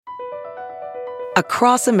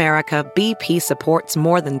Across America, BP supports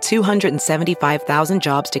more than 275,000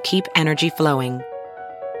 jobs to keep energy flowing.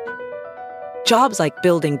 Jobs like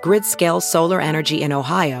building grid-scale solar energy in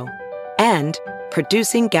Ohio and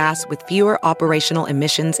producing gas with fewer operational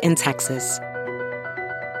emissions in Texas.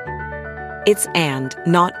 It's and,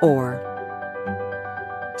 not or.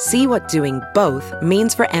 See what doing both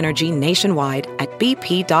means for energy nationwide at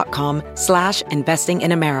bp.com/investing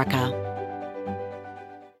in America.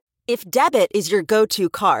 If debit is your go-to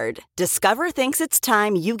card, Discover thinks it's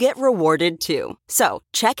time you get rewarded too. So,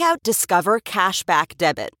 check out Discover Cashback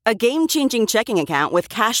Debit, a game-changing checking account with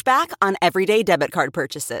cashback on everyday debit card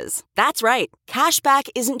purchases. That's right, cashback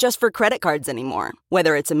isn't just for credit cards anymore.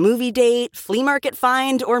 Whether it's a movie date, flea market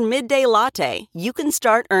find, or midday latte, you can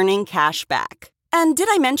start earning cash back. And did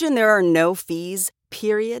I mention there are no fees,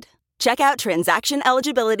 period? Check out transaction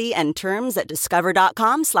eligibility and terms at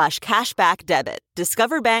discover.com/cashbackdebit.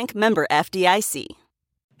 Discover Bank, member FDIC.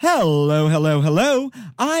 Hello, hello, hello.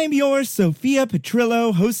 I'm your Sophia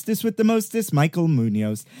Petrillo, hostess with the mostest, Michael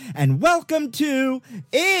Munoz. And welcome to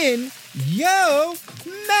In Yo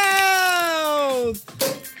Mouth!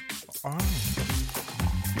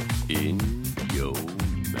 In Yo Mouth.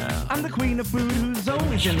 I'm the queen of food who's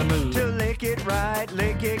always in the mood to lick it right,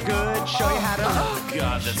 lick it good, show you how to. Oh,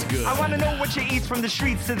 God, that's good. I want to know what you eat from the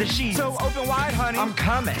streets to the sheets. So open wide, honey. I'm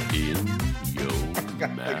coming. In Yo Got the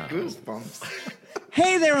Mouth. goosebumps.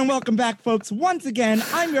 Hey there and welcome back, folks. Once again,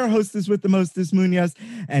 I'm your hostess with the mostest, Munoz.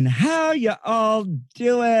 And how you all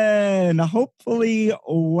doing? Hopefully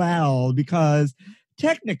well, because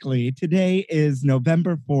technically today is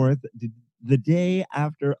November 4th, the day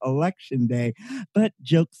after Election Day. But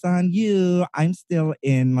joke's on you, I'm still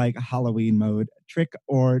in like Halloween mode, trick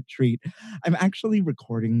or treat. I'm actually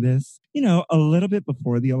recording this, a little bit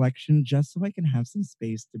before the election, just so I can have some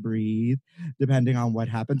space to breathe, depending on what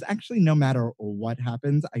happens. Actually, no matter what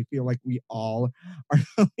happens, I feel like we all are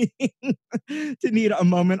going to need a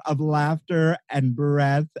moment of laughter and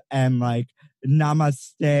breath and like,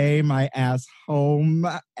 namaste my ass home.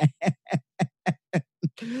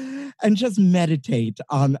 And just meditate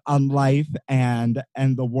on life and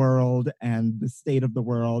the world and the state of the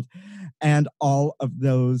world and all of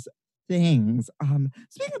those things.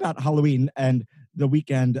 Speaking about Halloween and the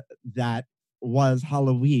weekend that was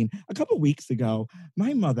Halloween, a couple weeks ago,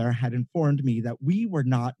 my mother had informed me that we were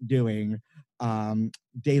not doing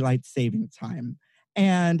daylight saving time.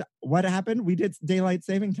 And what happened? We did daylight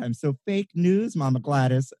saving time. So fake news, Mama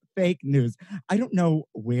Gladys, fake news. I don't know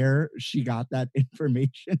where she got that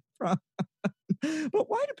information from. But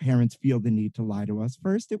why do parents feel the need to lie to us?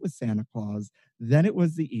 First, it was Santa Claus. Then it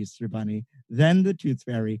was the Easter Bunny. Then the Tooth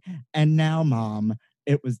Fairy. And now, Mom,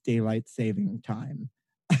 it was daylight saving time.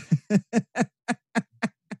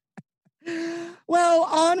 Well,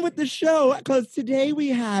 on with the show, because today we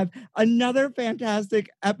have another fantastic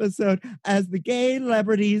episode as the gay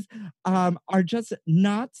celebrities are just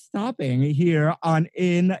not stopping here on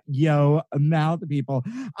In Yo Mouth, people.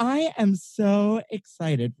 I am so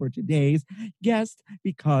excited for today's guest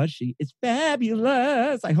because she is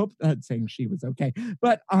fabulous. I hope that saying she was okay.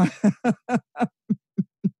 But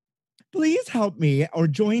please help me or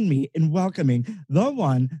join me in welcoming the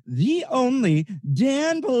one, the only,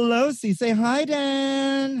 Dan Pelosi. Say hi,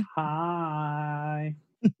 Dan. Hi.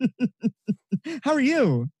 How are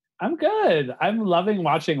you? I'm good. I'm loving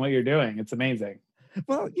watching what you're doing. It's amazing.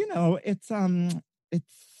 Well,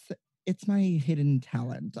 it's my hidden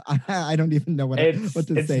talent. I don't even know what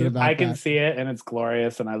to say about I can that. see it, and it's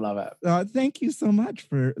glorious, and I love it. Thank you so much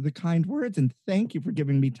for the kind words, and thank you for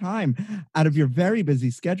giving me time out of your very busy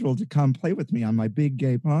schedule to come play with me on my big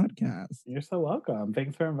gay podcast. You're so welcome.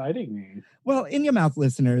 Thanks for inviting me. Well, In Your Mouth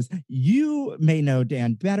listeners, you may know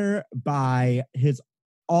Dan better by his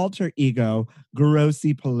alter ego,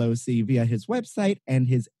 Grossy Pelosi, via his website and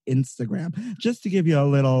his Instagram. Just to give you a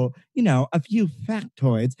little, a few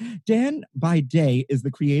factoids, Dan by day is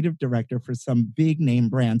the creative director for some big name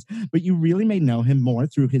brands, but you really may know him more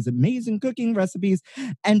through his amazing cooking recipes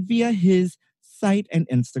and via his site and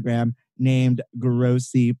Instagram named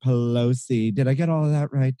Grossy Pelosi. Did I get all of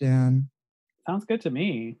that right, Dan? Sounds good to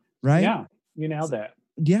me. Right? Yeah, you nailed it.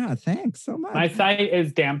 Yeah, thanks so much. My site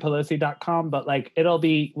is danpelosi.com, but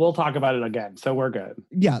we'll talk about it again, so we're good.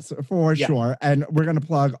 Yes, for sure. And we're going to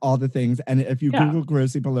plug all the things. And if you Google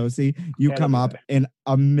Grossy Pelosi, you come up in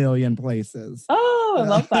a million places. Oh, I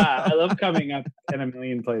love that. I love coming up in a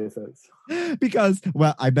million places. Because,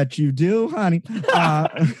 well, I bet you do, honey.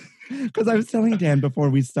 Because I was telling Dan before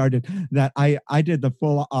we started that I did the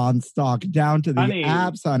full-on stalk down to the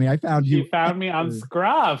apps, honey. I found you. You found me on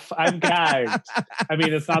Scruff. I'm gagged. I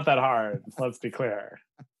mean, it's not that hard. Let's be clear.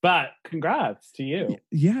 But congrats to you.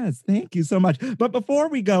 Yes, thank you so much. But before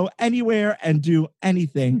we go anywhere and do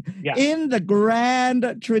anything, Yeah. in the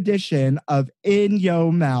grand tradition of In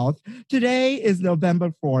Yo Mouth, today is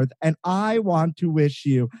November 4th, and I want to wish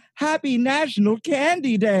you Happy National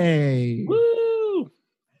Candy Day. Woo!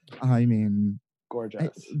 I mean, Gorgeous.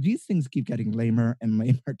 these things keep getting lamer and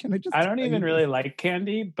lamer. Can I just I don't tell even you really this? like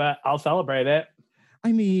candy, but I'll celebrate it.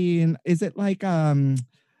 I mean, is it like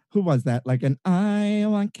who was that? Like an I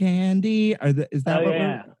want candy? Is that what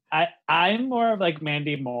yeah. I'm more of like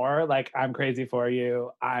Mandy Moore, like I'm crazy for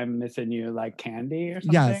you, I'm missing you, like candy or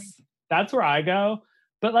something. Yes. That's where I go.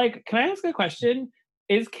 But like, can I ask a question?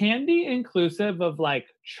 Is candy inclusive of like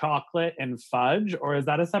chocolate and fudge, or is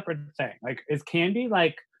that a separate thing? Like, is candy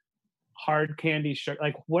like hard candy sugar?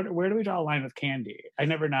 Like, where do we draw a line with candy? I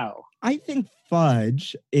never know. I think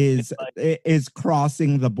fudge is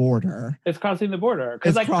crossing the border. It's crossing the border.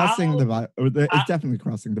 It's Like, it's definitely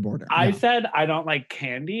crossing the border. I said I don't like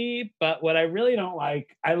candy, but what I really don't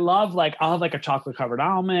like, I love like I'll have like a chocolate covered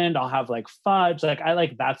almond. I'll have like fudge. Like I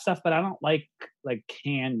like that stuff, but I don't like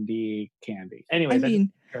candy. Anyway,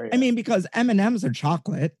 I mean, because M&Ms are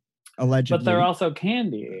chocolate, allegedly, but they're also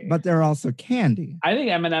candy. I think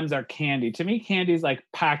M&Ms are candy. To me, candy is like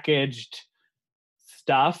packaged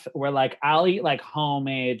stuff where like I'll eat like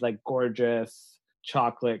homemade, like gorgeous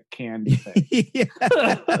chocolate candy thing.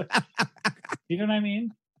 You know what I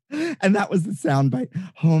mean? And that was the soundbite.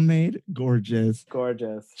 Homemade, gorgeous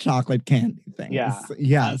chocolate candy things. Yeah.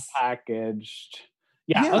 Yes. Packaged.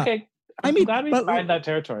 Yeah. Okay. I'm glad we find that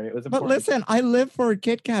territory. It was important. But listen, I live for a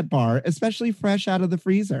Kit Kat bar, especially fresh out of the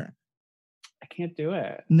freezer. I can't do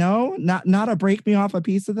it. No, not a break me off a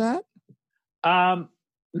piece of that.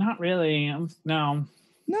 Not really. No.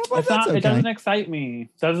 No, well, that's okay. It doesn't excite me.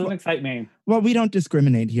 Well, we don't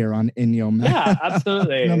discriminate here on In Yo Mouth. Yeah,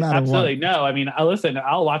 absolutely. No matter absolutely. what. No, I mean, listen,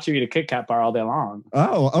 I'll watch you eat a Kit Kat bar all day long.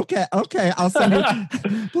 Oh, okay. I'll send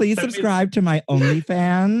you. Please subscribe to my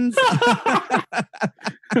OnlyFans.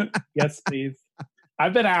 Yes, please.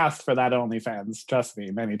 I've been asked for that OnlyFans, trust me,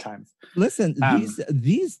 many times. Listen,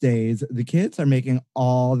 these days, the kids are making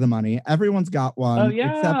all the money. Everyone's got one, oh,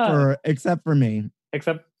 yeah. except for me.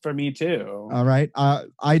 Except for me too. All right.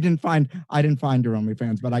 I didn't find your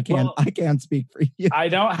OnlyFans, but I can't speak for you. I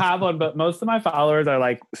don't have one, but most of my followers are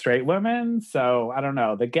like straight women. So I don't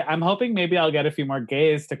know. I'm hoping maybe I'll get a few more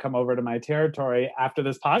gays to come over to my territory after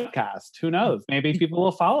this podcast. Who knows? Maybe people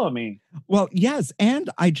will follow me. Well, yes. And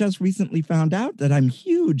I just recently found out that I'm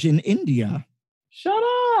huge in India. Shut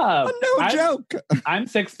up. No joke. I'm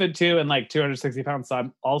 6'2" and like 260 pounds, so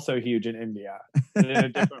I'm also huge in India, but in a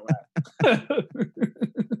different way.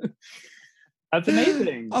 That's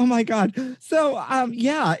amazing. Oh my God. So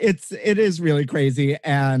it is really crazy,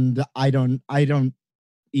 and I don't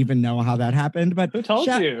even know how that happened. But who told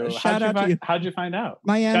you? How'd you find out?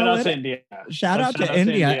 My shout out to India. Shout out to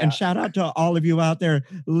India, and shout out to all of you out there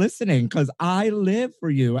listening, because I live for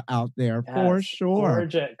you out there for sure.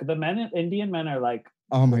 Gorgeous. The Indian men are like,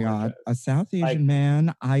 oh my God, a South Asian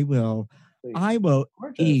man. I will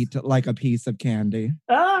eat like a piece of candy.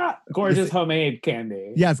 Gorgeous homemade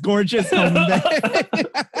candy. Yes, gorgeous homemade.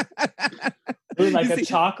 Ooh, like a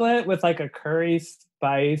chocolate with like a curry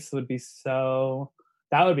spice would be so.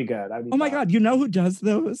 That would be good. Oh my God, you know who does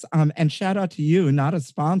those? And shout out to you, not a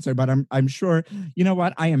sponsor, but I'm sure, you know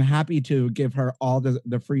what? I am happy to give her all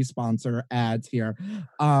the free sponsor ads here.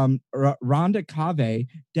 Rhonda Cave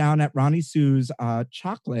down at Ronnie Sue's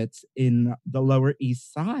Chocolates in the Lower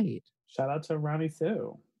East Side. Shout out to Ronnie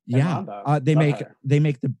Sue. Yeah, they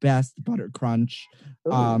make the best butter crunch.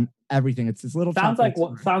 Everything. It's this little sounds like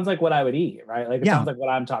what I would eat, right? Like it sounds like what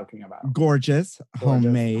I'm talking about. Gorgeous.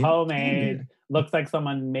 Homemade. Candy. Looks like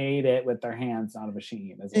someone made it with their hands, not a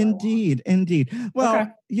machine. Indeed.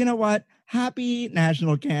 Well, You know what? Happy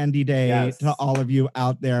National Candy Day to all of you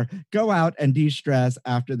out there. Go out and de-stress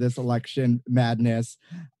after this election madness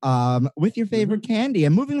with your favorite candy.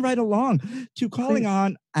 And moving right along to calling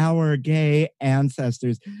on our gay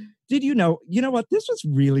ancestors. Did you know what? This was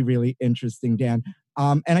really, really interesting, Dan.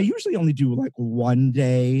 And I usually only do like one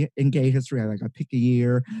day in gay history. I pick a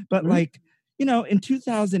year. But in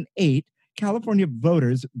 2008, California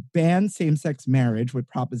voters banned same-sex marriage with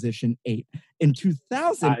Proposition 8. In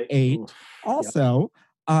 2008,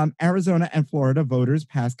 Arizona and Florida voters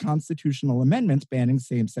passed constitutional amendments banning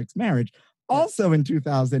same-sex marriage. Also in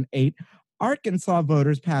 2008, Arkansas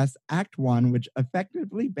voters passed Act 1, which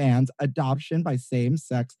effectively bans adoption by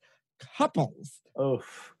same-sex couples. Oh,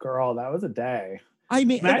 girl, that was a day. I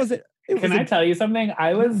mean, Can I tell you something?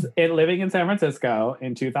 I was living in San Francisco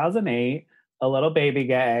in 2008, a little baby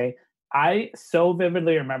gay. I so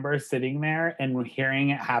vividly remember sitting there and hearing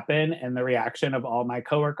it happen and the reaction of all my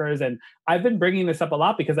coworkers. And I've been bringing this up a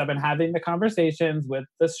lot because I've been having the conversations with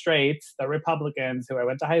the straights, the Republicans who I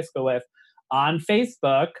went to high school with on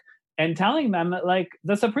Facebook and telling them that like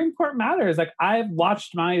the Supreme Court matters. Like I've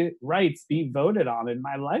watched my rights be voted on in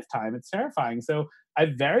my lifetime. It's terrifying. So I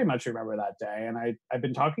very much remember that day. And I've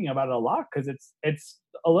been talking about it a lot because it's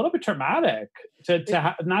a little bit traumatic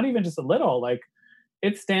to not even just a little, like,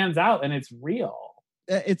 it stands out and it's real.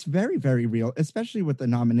 It's very, very real, especially with the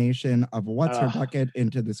nomination of what's her bucket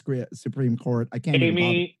into the Supreme Court. I can't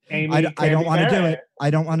Amy, I don't want to do it. I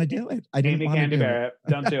don't want to do it. I didn't Amy want to Candy do Barrett.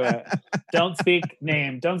 it. Don't do it.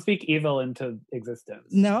 Don't speak evil into existence.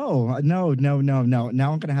 No. Now I'm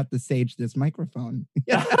going to have to sage this microphone.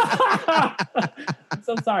 I'm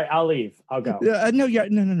so sorry. I'll leave. I'll go.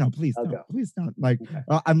 No. Please I'll don't. go. Please don't. Like, Okay.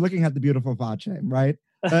 I'm looking at the beautiful Vache, right?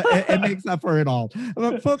 It makes up for it all.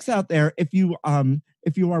 But folks out there, if you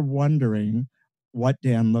are wondering what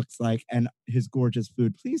Dan looks like and his gorgeous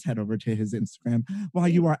food, please head over to his Instagram while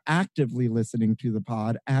you are actively listening to the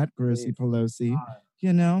pod at Grossy Pelosi.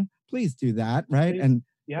 Please do that, right?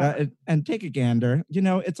 Please. And take a gander.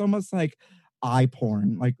 It's almost like eye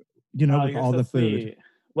porn, like with all the food. Sweet.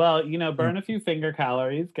 Well, burn a few finger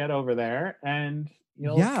calories, get over there, and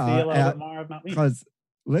you'll see a little bit more about me. Because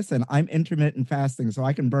listen, I'm intermittent fasting, so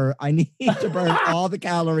I need to burn all the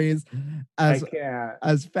calories as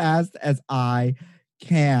fast as I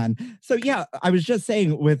can. So yeah, I was just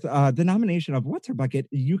saying with the nomination of what's her bucket,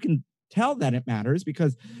 you can tell that it matters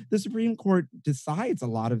because the Supreme Court decides a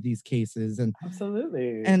lot of these cases, and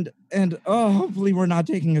absolutely, and hopefully we're not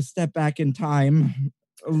taking a step back in time,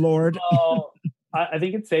 Lord. Well, I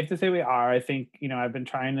think it's safe to say we are. I think, I've been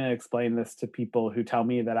trying to explain this to people who tell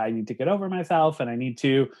me that I need to get over myself and I need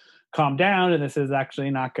to calm down and this is actually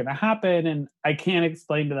not going to happen. And I can't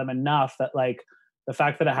explain to them enough that like the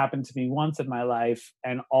fact that it happened to me once in my life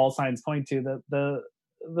and all signs point to that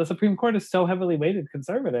the Supreme Court is so heavily weighted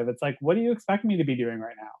conservative. It's like, what do you expect me to be doing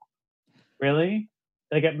right now? Really?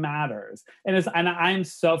 Like it matters. And I'm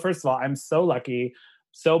so, first of all, I'm so lucky,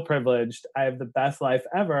 so privileged. I have the best life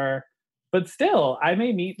ever. But still, I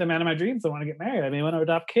may meet the man of my dreams and want to get married. I may want to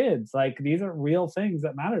adopt kids. Like, these are real things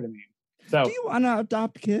that matter to me. So, do you want to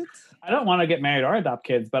adopt kids? I don't want to get married or adopt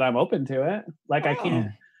kids, but I'm open to it. Like, I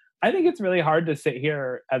can't. I think it's really hard to sit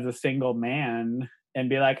here as a single man and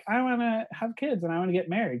be like, I want to have kids and I want to get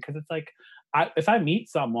married. Because it's like, if I meet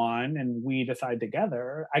someone and we decide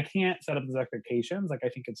together, I can't set up those expectations. Like, I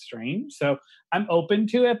think it's strange. So I'm open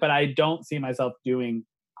to it, but I don't see myself doing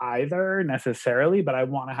either necessarily, but I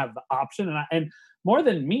want to have the option. And more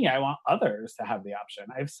than me, I want others to have the option.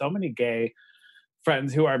 I have so many gay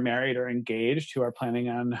friends who are married or engaged who are planning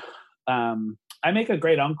on, I make a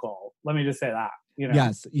great uncle. Let me just say that.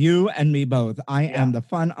 Yes, you and me both. I am the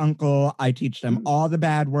fun uncle. I teach them all the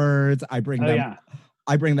bad words. I bring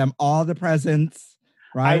them all the presents.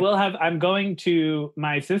 Right. I'm going to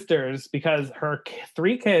my sister's because her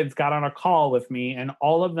 3 kids got on a call with me and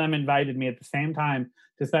all of them invited me at the same time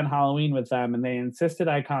to spend Halloween with them. And they insisted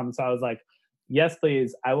I come. So I was like, yes,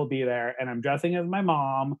 please, I will be there. And I'm dressing as my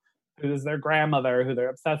mom, who's their grandmother, who they're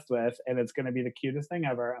obsessed with. And it's going to be the cutest thing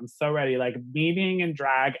ever. I'm so ready. Like meeting in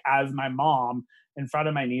drag as my mom in front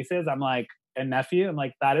of my nieces. I'm like, and nephew, I'm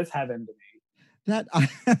like, that is heaven to me. That I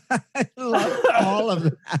love all of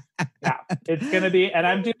that. Yeah, it's gonna be, and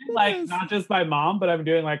I'm doing like not just my mom, but I'm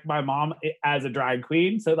doing like my mom as a drag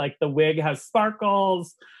queen. So like the wig has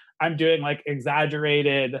sparkles. I'm doing like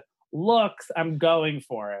exaggerated looks. I'm going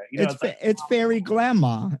for it. It's fairy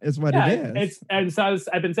grandma is what it is.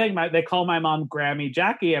 I've been saying they call my mom Grammy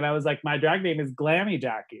Jackie, and I was like, my drag name is Glammy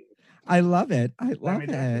Jackie. I love it. I love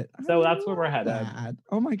it. So that's where we're headed. That.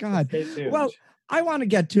 Oh my God. Stay tuned. Well, I want to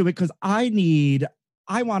get to it because I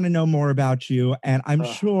want to know more about you, and I'm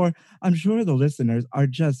sure the listeners are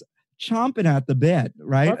just chomping at the bit,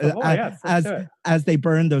 right? As they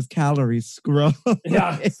burn those calories, scrolling.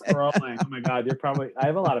 Yeah, scrolling. Oh my God, I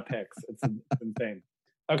have a lot of pics. It's insane.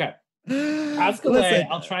 Okay. Ask away.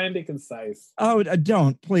 I'll try and be concise. Oh,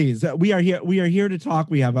 don't please. We are here to talk.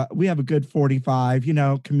 We have a good 45.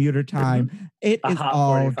 Commuter time. It is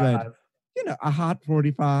all 45. Good. A hot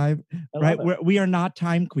 45, right? We are not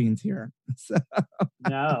time queens here. So.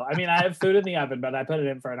 No, I mean, I have food in the oven, but I put it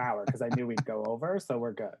in for an hour because I knew we'd go over, so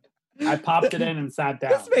we're good. I popped it in and sat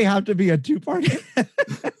down. This may have to be a 2-part.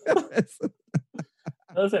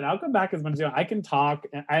 Listen, I'll come back as much as you want. I can talk.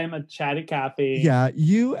 I am a chatty Cathy. Yeah,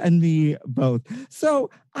 you and me both. So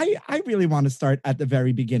I really want to start at the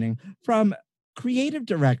very beginning from creative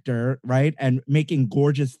director, right? And making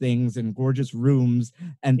gorgeous things and gorgeous rooms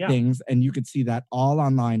and Yeah. things. And you could see that all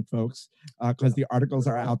online, folks, because the articles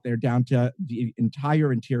are out there down to the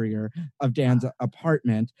entire interior of Dan's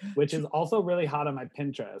apartment. Which is also really hot on my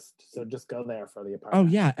Pinterest. So just go there for the Oh, apartment.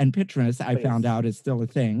 yeah. And Pinterest, I found out, is still a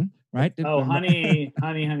thing, right? Oh, honey,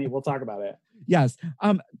 we'll talk about it. Yes.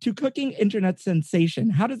 To cooking internet sensation,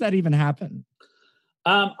 how does that even happen?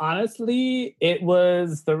 Honestly, it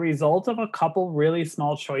was the result of a couple really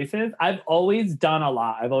small choices. I've always done a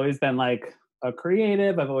lot. I've always been like a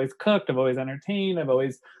creative. I've always cooked. I've always entertained. I've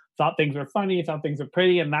always thought things were funny, thought things were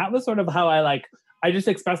pretty. And that was sort of how I just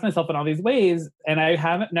expressed myself in all these ways. And I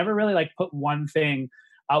haven't never really like put one thing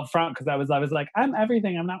out front because I was like, I'm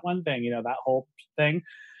everything. I'm not one thing, that whole thing.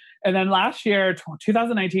 And then last year,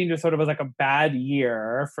 2019, just sort of was like a bad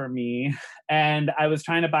year for me. And I was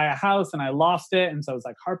trying to buy a house and I lost it. And so I was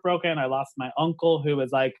like heartbroken. I lost my uncle who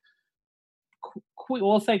was like,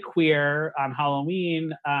 we'll say queer on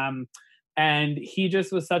Halloween. And he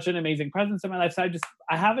just was such an amazing presence in my life. So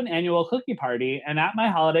I have an annual cookie party. And at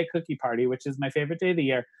my holiday cookie party, which is my favorite day of the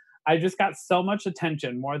year, I just got so much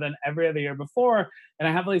attention, more than every other year before. And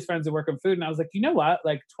I have all these friends who work in food. And I was like, you know what?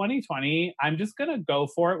 Like 2020, I'm just going to go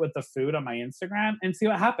for it with the food on my Instagram and see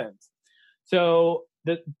what happens. So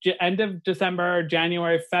the end of December,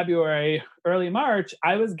 January, February, early March,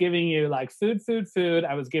 I was giving you like food.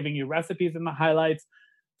 I was giving you recipes in the highlights.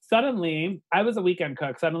 Suddenly, I was a weekend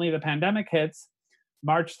cook. Suddenly the pandemic hits.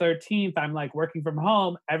 March 13th, I'm like working from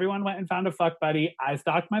home. Everyone went and found a fuck buddy. I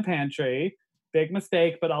stocked my pantry. Big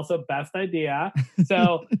mistake, but also best idea.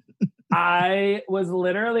 So I was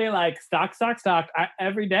literally like stock.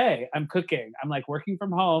 Every day I'm cooking. I'm like working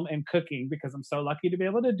from home and cooking because I'm so lucky to be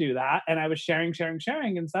able to do that. And I was sharing.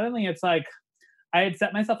 And suddenly it's like, I had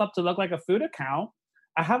set myself up to look like a food account.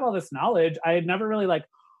 I have all this knowledge. I had never really like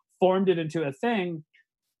formed it into a thing.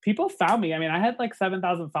 People found me. I mean, I had like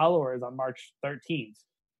 7,000 followers on March 13th.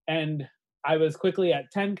 And I was quickly at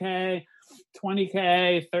 10K,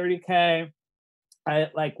 20K, 30K.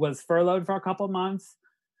 I like was furloughed for a couple months,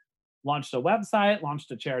 launched a website,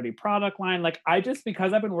 launched a charity product line. Like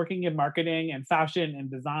because I've been working in marketing and fashion and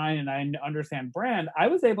design and I understand brand, I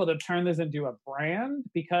was able to turn this into a brand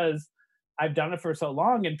because I've done it for so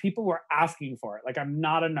long and people were asking for it. Like I'm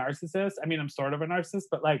not a narcissist. I mean, I'm sort of a narcissist,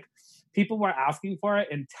 but like people were asking for it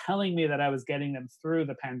and telling me that I was getting them through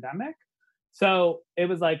the pandemic. So it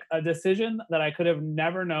was like a decision that I could have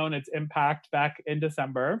never known its impact back in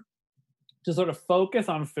December, to sort of focus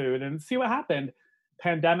on food and see what happened.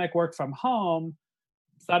 Pandemic, work from home.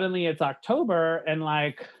 Suddenly it's October and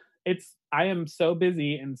like I am so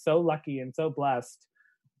busy and so lucky and so blessed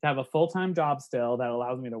to have a full-time job still that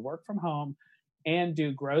allows me to work from home and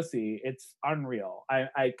do Grossy. It's unreal.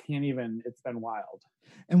 I can't even, it's been wild.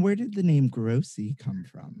 And where did the name Grossy come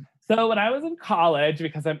from? So when I was in college,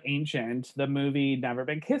 because I'm ancient, the movie Never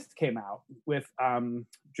Been Kissed came out with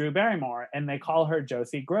Drew Barrymore, and they call her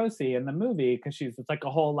Josie Grossy in the movie because it's like a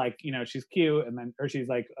whole like, she's cute or she's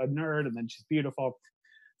like a nerd and then she's beautiful.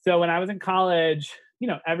 So when I was in college,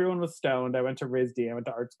 everyone was stoned. I went to RISD, I went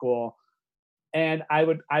to art school. And I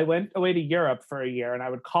went away to Europe for a year and I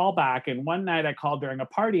would call back. And one night I called during a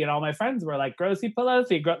party and all my friends were like, Grossy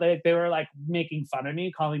Pelosi. They were like making fun of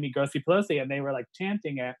me, calling me Grossy Pelosi. And they were like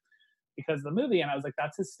chanting it because of the movie. And I was like,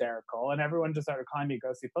 that's hysterical. And everyone just started calling me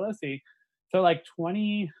Grossy Pelosi. So like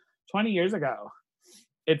 20 years ago,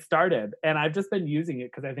 it started. And I've just been using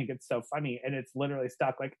it because I think it's so funny. And it's literally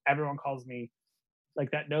stuck. Like everyone calls me,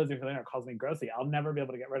 like that nosy for the internet calls me Grossy. I'll never be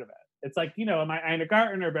able to get rid of it. It's like, am I Ina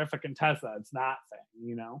Garten or Biffa Contessa? It's that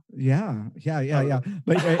thing, Yeah.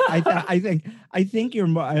 But I think you're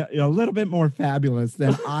a little bit more fabulous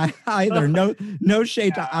than either. No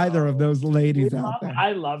shade to either of those ladies out there.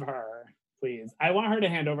 I love her. Please, I want her to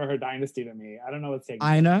hand over her dynasty to me. I don't know what's taking.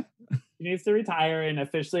 Ina, she needs to retire, and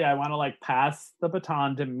officially, I want to like pass the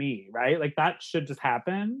baton to me. Right, like that should just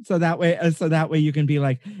happen. So that way you can be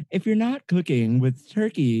like, if you're not cooking with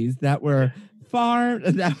turkeys that were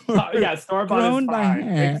store-bought grown by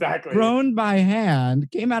hand, exactly, grown by hand,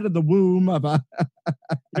 came out of the womb of a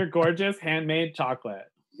your gorgeous handmade chocolate.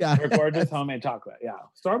 Yeah, or gorgeous homemade chocolate. Yeah,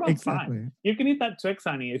 store-bought's exactly. Fine. You can eat that Twix,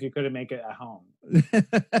 honey, if you couldn't make it at home.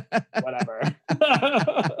 Whatever.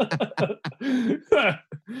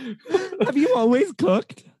 Have you always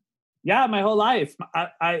cooked? Yeah, my whole life.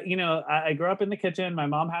 I grew up in the kitchen. My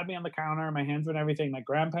mom had me on the counter. My hands were in everything. My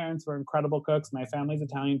grandparents were incredible cooks. My family's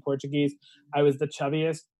Italian, Portuguese. I was the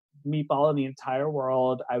chubbiest meatball in the entire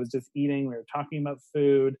world. I was just eating. We were talking about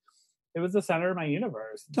food. It was the center of my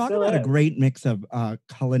universe. It Talk still about a is. great mix of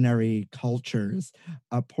culinary cultures,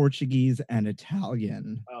 Portuguese and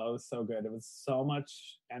Italian. Oh, it was so good. It was so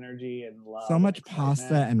much energy and So love and much pasta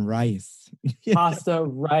excitement. and rice. Pasta,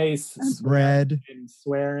 rice, And bread. and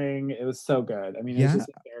swearing. It was so good. I mean, it was Yeah. just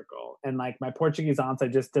hysterical. And like my Portuguese aunts, I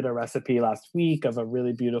just did a recipe last week of a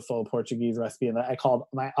really beautiful Portuguese recipe. And I called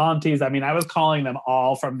my aunties. I mean, I was calling them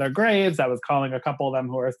all from their graves. I was calling a couple of them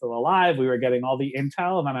who are still alive. We were getting all the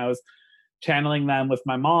intel. And then I was channeling them with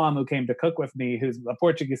my mom, who came to cook with me, who's the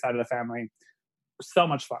Portuguese side of the family. So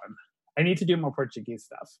much fun. I need to do more Portuguese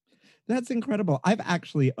stuff. That's incredible. I've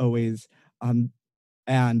actually always,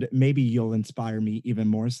 and maybe you'll inspire me even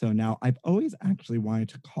more so now. I've always actually wanted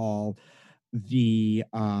to call the,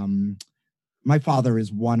 my father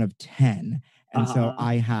is one of 10. And so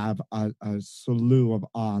I have a slew of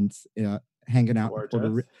aunts hanging out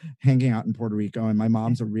in Puerto Rico. And my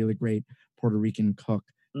mom's a really great Puerto Rican cook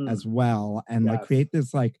as well. And like create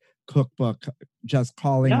this like cookbook just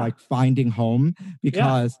calling like Finding Home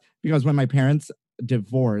because when my parents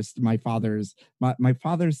divorced, my father's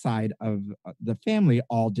side of the family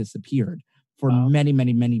all disappeared for many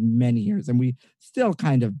years, and we still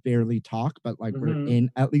kind of barely talk, but like we're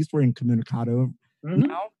in communicado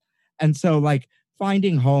now. And so like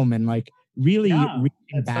finding home and like really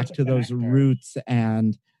reaching back to those roots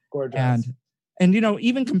and gorgeous. And you know,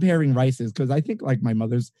 even comparing rices, because I think like my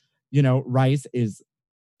mother's, you know, rice is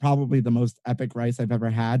probably the most epic rice I've ever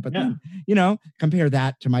had. But then, you know, compare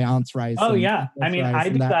that to my aunt's rice. Oh, yeah. I mean, I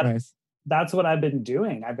do that. Rice. That's what I've been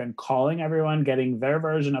doing. I've been calling everyone, getting their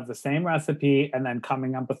version of the same recipe, and then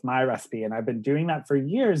coming up with my recipe. And I've been doing that for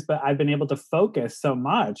years, but I've been able to focus so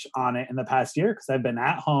much on it in the past year because I've been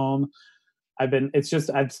at home. I've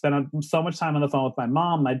spent so much time on the phone with my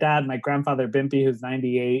mom, my dad, my grandfather, Bimpy, who's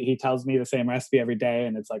 98. He tells me the same recipe every day,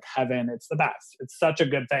 and it's like heaven. It's the best. It's such a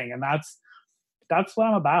good thing. And that's what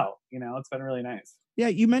I'm about. You know, it's been really nice. Yeah,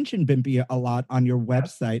 you mentioned Bimpy a lot on your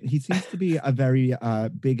website. He seems to be a very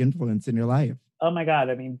big influence in your life. Oh my God.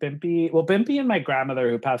 I mean, Bimpy and my grandmother,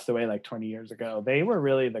 who passed away like 20 years ago, they were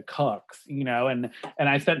really the cooks, you know, and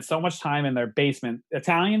I spent so much time in their basement.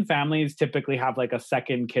 Italian families typically have like a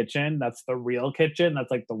second kitchen. That's the real kitchen. That's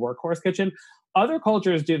like the workhorse kitchen. Other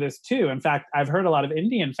cultures do this too. In fact, I've heard a lot of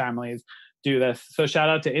Indian families do this. So shout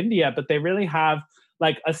out to India, but they really have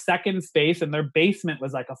like a second space, and their basement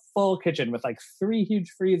was like a full kitchen with like 3 huge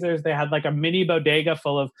freezers. They had like a mini bodega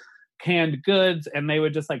full of canned goods, and they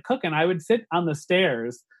would just like cook. And I would sit on the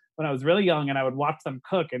stairs when I was really young, and I would watch them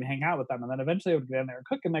cook and hang out with them. And then eventually I would get in there and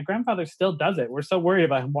cook. And my grandfather still does it. We're so worried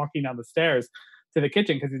about him walking down the stairs to the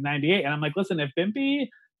kitchen because he's 98. And I'm like, listen, if Bimpy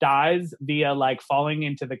dies via like falling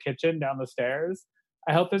into the kitchen down the stairs,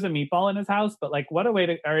 I hope there's a meatball in his house, but like what a way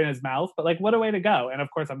to, or in his mouth, but like what a way to go. And of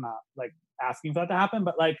course I'm not like asking for that to happen,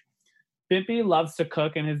 but like Bimpy loves to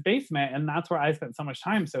cook in his basement, and that's where I spent so much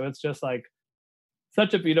time. So it's just like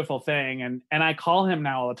such a beautiful thing. And I call him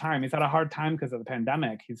now all the time. He's had a hard time because of the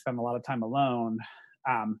pandemic. He's spent a lot of time alone.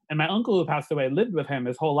 And my uncle who passed away lived with him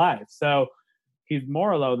his whole life. So he's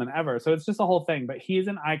more alone than ever. So it's just a whole thing, but he's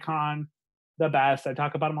an icon, the best. I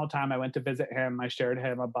talk about him all the time. I went to visit him. I shared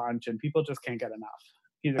him a bunch, and people just can't get enough.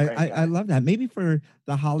 He's a great guy. I love that. Maybe for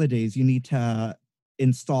the holidays, you need to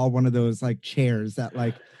install one of those like chairs that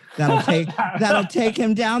like that'll take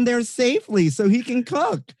him down there safely so he can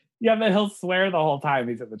cook. Yeah, but he'll swear the whole time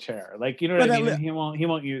he's in the chair. Like, you know what I mean? He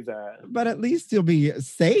won't use it. But at least he'll be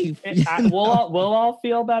safe. We'll all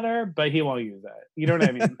feel better, but he won't use it. You know what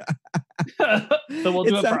I mean? So we'll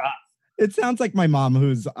do it for us. It sounds like my mom,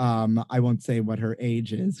 who's I won't say what her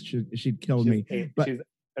age is. She'd kill me. But she's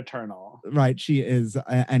eternal. Right. She is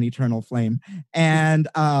an eternal flame. And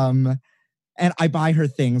I buy her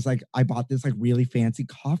things like I bought this like really fancy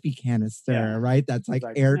coffee canister, right? That's like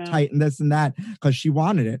airtight and this and that because she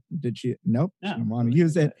wanted it. Did she? Nope. She didn't want to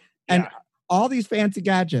use it. And all these fancy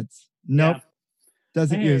gadgets. Nope.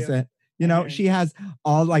 Doesn't use it. You know, she has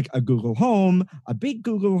all like a Google Home, a big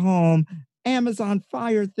Google Home, Amazon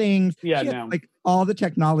Fire things. Yeah, she has, like all the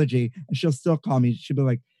technology, and she'll still call me. She'll be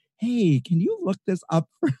like, "Hey, can you look this up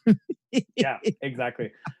for me?" Yeah,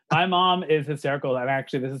 exactly. My mom is hysterical, and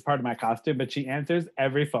actually, this is part of my costume. But she answers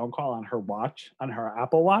every phone call on her watch, on her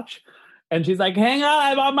Apple Watch, and she's like, "Hang on,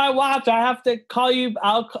 I'm on my watch. I have to call you.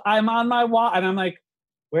 I'm on my watch." And I'm like,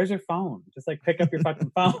 "Where's your phone? Just like pick up your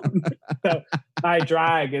fucking phone." So my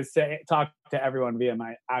drag is to talk to everyone via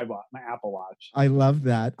my Apple Watch. I love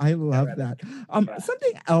that. I love that.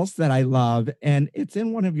 Something else that I love, and it's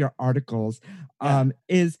in one of your articles,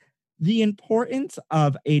 is the importance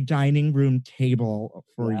of a dining room table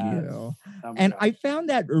for Yes. you. Oh my And God. I found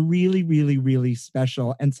that really, really, really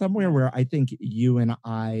special, and somewhere where I think you and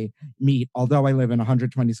I meet, although I live in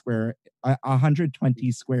 120 square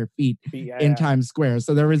feet Yeah, in yeah. Times Square,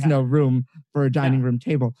 so there is Yeah. no room for a dining Yeah. room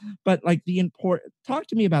table. But like talk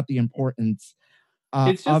to me about the importance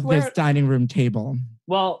It's just of this where, dining room table.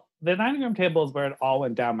 well, the dining room table is where it all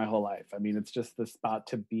went down my whole life. I mean, it's just the spot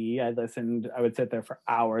to be. I would sit there for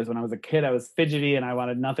hours. When I was a kid, I was fidgety and I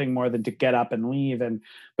wanted nothing more than to get up and leave.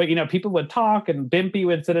 But people would talk and Bimpy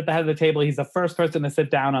would sit at the head of the table. He's the first person to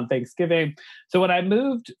sit down on Thanksgiving. So when I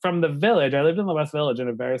moved from the village, I lived in the West Village in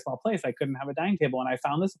a very small place. I couldn't have a dining table. And I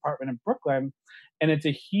found this apartment in Brooklyn, and it's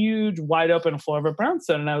a huge wide open floor of a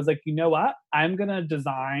brownstone. And I was like, you know what? I'm going to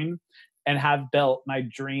design and have built my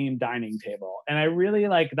dream dining table. And I really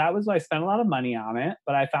that was why I spent a lot of money on it,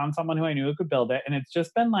 but I found someone who I knew who could build it. And it's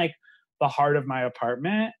just been like the heart of my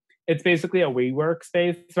apartment. It's basically a WeWork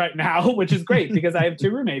space right now, which is great because I have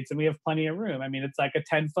 2 roommates and we have plenty of room. I mean, it's like a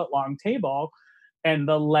 10-foot long table and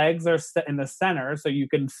the legs are in the center. So you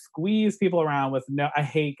can squeeze people around I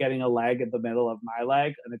hate getting a leg at the middle of my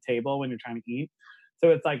leg on a table when you're trying to eat.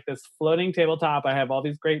 So it's like this floating tabletop. I have all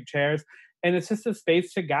these great chairs. And it's just a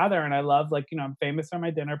space to gather. And I love, I'm famous for my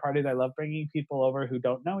dinner parties. I love bringing people over who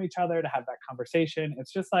don't know each other to have that conversation.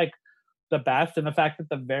 It's just like the best. And the fact that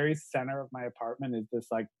the very center of my apartment is this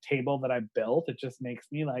table that I built, it just makes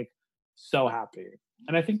me so happy.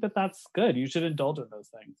 And I think that that's good. You should indulge in those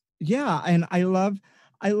things. Yeah, and I love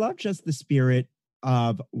just the spirit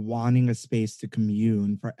of wanting a space to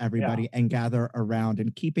commune for everybody and gather around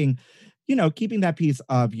and keeping that piece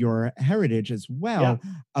of your heritage as well,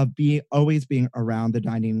 of always being around the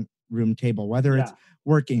dining room table, whether it's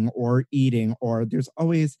working or eating, or it's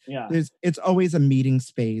always a meeting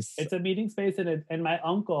space. It's a meeting space. And my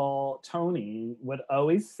uncle Tony would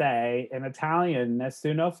always say in Italian,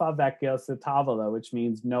 nessuno fa vecchio su tavola, which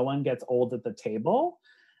means no one gets old at the table.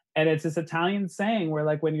 And it's this Italian saying where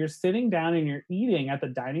when you're sitting down and you're eating at the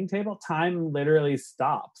dining table, time literally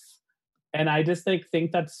stops. And I just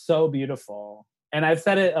think that's so beautiful. And I've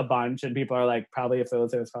said it a bunch and people are probably if they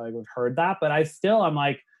listen, it's probably would have heard that. But I'm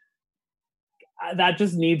that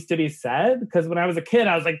just needs to be said. Because when I was a kid,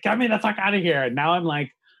 I was like, get me the fuck out of here. And now I'm I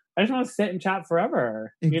just want to sit and chat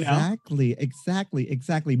forever. Exactly.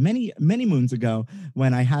 Many, many moons ago,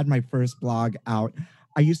 when I had my first blog out,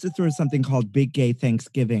 I used to throw something called Big Gay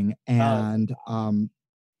Thanksgiving. And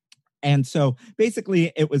so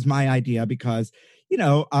basically it was my idea because,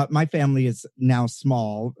 my family is now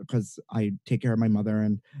small because I take care of my mother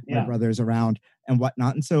and my brothers around and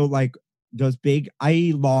whatnot. And so I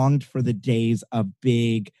longed for the days of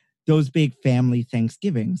those big family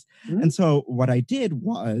Thanksgivings. Mm-hmm. And so what I did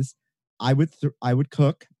was I would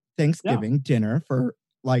cook Thanksgiving dinner for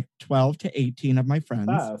 12 to 18 of my friends.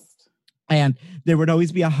 Best. And there would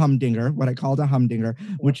always be a humdinger, what I called a humdinger,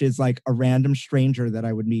 which is a random stranger that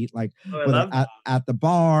I would meet, whether at the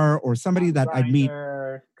bar or somebody that I'd meet.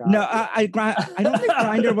 No, I don't think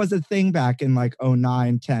Grindr was a thing back in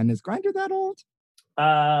 09, 10. Is Grindr that old?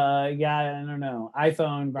 Yeah, I don't know.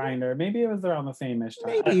 iPhone, Grindr, maybe it was around the same-ish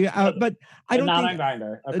time. Maybe, but I don't not think on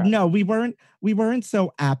Grindr. Okay. No, we weren't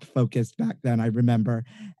so app focused back then. I remember,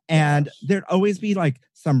 and there'd always be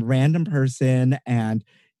some random person, and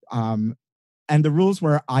the rules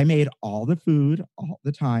were I made all the food all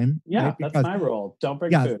the time. Yeah, right? That's my rule. Don't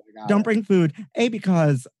bring food. Don't bring food.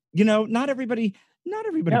 Because not everybody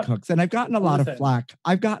cooks, and I've gotten a lot of flack.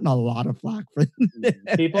 I've gotten a lot of flack for this.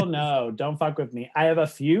 People know. Don't fuck with me. I have a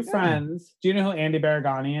few friends. Do you know who Andy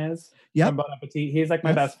Baragani is? Yeah. From Bon Appetit. He's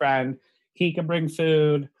my best friend. He can bring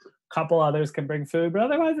food. Couple others can bring food, but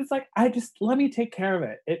otherwise it's let me take care of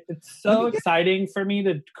it. It's so exciting for me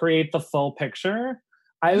to create the full picture.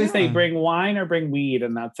 I always say bring wine or bring weed,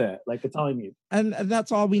 and that's it. It's all I need. And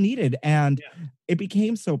that's all we needed. And it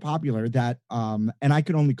became so popular that, and I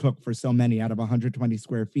could only cook for so many out of 120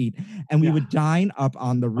 square feet. And we would dine up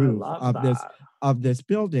on the roof of this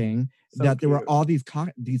building. There were all these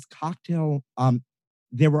cocktail,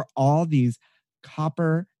 there were all these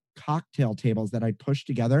copper cocktail tables that I'd push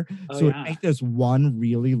together. So it'd make this one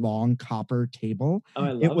really long copper table. Oh,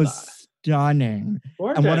 I love it was stunning.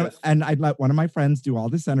 And I'd let one of my friends do all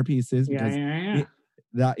the centerpieces because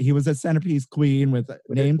he was a centerpiece queen with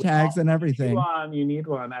name tags and everything. You need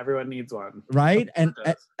one. Everyone needs one. Right?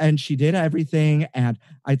 And she did everything. And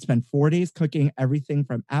I'd spend 4 days cooking everything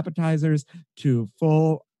from appetizers to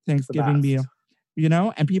full Thanksgiving meal. you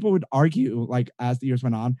know, and people would argue like as the years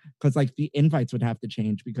went on because like the invites would have to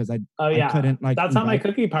change because I couldn't like that's how my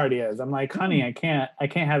cookie party is. I'm like, honey, I can't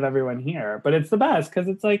have everyone here, but it's the best because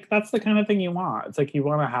it's like that's the kind of thing you want. It's like you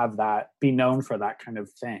want to have that, be known for that kind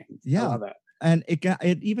of thing. Yeah. I love it. And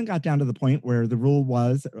it even got down to the point where the rule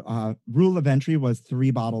of entry was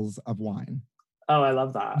 3 bottles of wine. Oh, I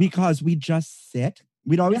love that. Because we just sit.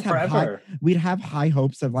 We'd always have high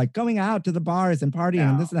hopes of like going out to the bars and partying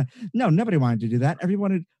and this and that. No, nobody wanted to do that.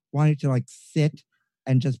 Everyone wanted to like sit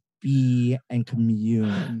and just be and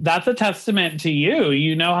commune. That's a testament to you.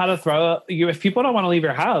 You know how to throw you. If people don't want to leave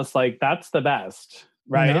your house, like that's the best,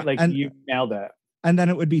 right? You know, like you nailed it. And then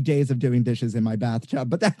it would be days of doing dishes in my bathtub,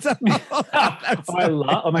 but that's oh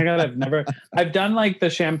my God, I've done like the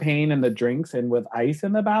champagne and the drinks and with ice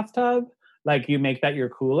in the bathtub. Like you make that your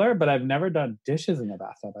cooler, but I've never done dishes in the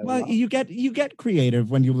bathtub. You get creative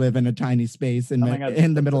when you live in a tiny space in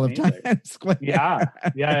the middle of Times Square. Yeah.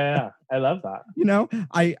 I love that. You know,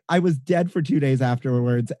 I was dead for 2 days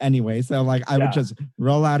afterwards anyway. So like I would just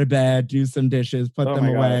roll out of bed, do some dishes, put them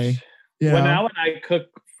away. Well, now when I cook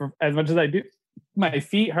for as much as I do, my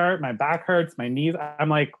feet hurt, my back hurts, my knees. I'm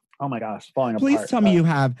like, oh my gosh, falling apart. Please tell me you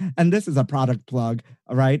have, and this is a product plug,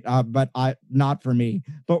 all right? But not for me.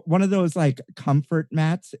 But one of those like comfort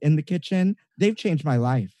mats in the kitchen, they've changed my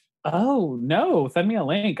life. Oh no, send me a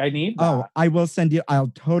link. I need that. Oh, I will send you.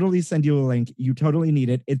 I'll totally send you a link. You totally need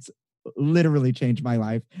it. It's literally changed my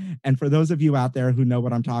life. And for those of you out there who know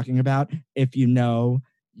what I'm talking about, if you know,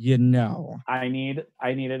 you know. I need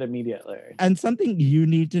it immediately. And something you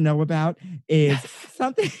need to know about is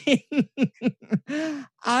something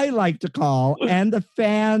I like to call, and the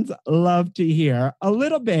fans love to hear, a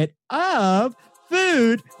little bit of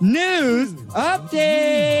food news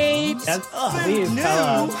updates. That's Food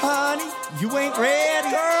news, honey. You ain't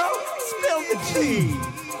ready, girl. Spill the tea.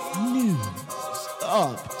 News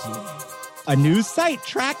update. A new site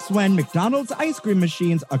tracks when McDonald's ice cream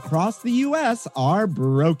machines across the U.S. are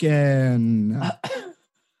broken.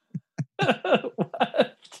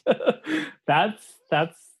 What? That's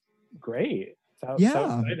great. So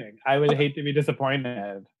exciting. I would hate to be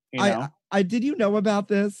disappointed. You know? Did you know about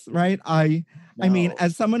this? Right? I mean,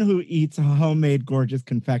 as someone who eats homemade gorgeous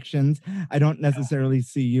confections, I don't necessarily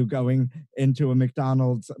see you going into a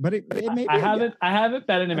McDonald's, but it may be. I haven't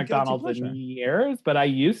been in a McDonald's in years, but I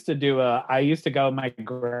used to go, my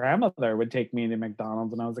grandmother would take me to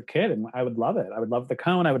McDonald's when I was a kid, and I would love it. I would love the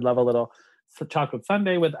cone. I would love a little chocolate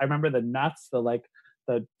sundae I remember the nuts, the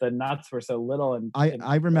nuts were so little, and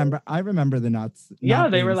I remember the nuts. Yeah,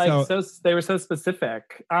 they were like they were so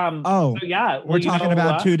specific. We're talking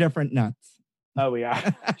about 2 different nuts. Oh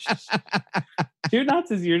yeah. 2 nuts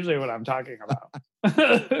is usually what I'm talking about.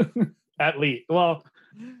 At least. Well,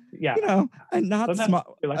 yeah. You know, and not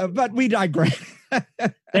small, but we digress.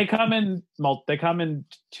 They come in 2. They come in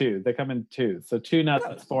 2. So 2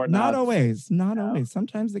 nuts, 4 nuts. Not always.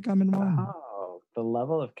 Sometimes they come in 1. Oh, the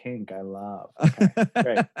level of kink I love. Okay,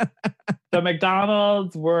 great. So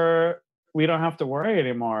McDonald's we don't have to worry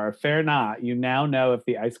anymore. Fear not. You now know if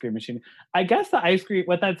the ice cream machine. I guess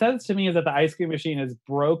what that says to me is that the ice cream machine is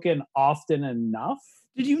broken often enough.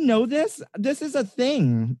 Did you know this? This is a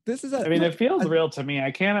thing. It feels real to me.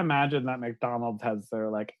 I can't imagine that McDonald's has their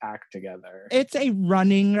like act together. It's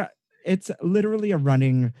literally a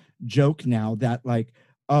running joke now that like,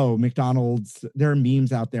 oh, McDonald's, there are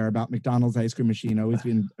memes out there about McDonald's ice cream machine always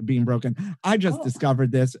being broken. I just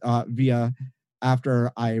discovered this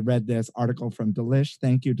after I read this article from Delish.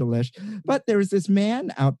 Thank you, Delish. But there's this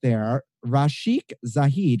man out there, Rashik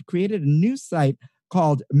Zahid, created a new site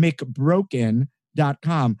called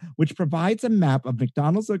McBroken.com, which provides a map of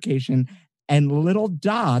McDonald's location and little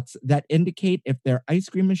dots that indicate if their ice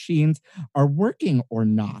cream machines are working or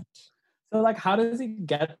not. So, like, how does he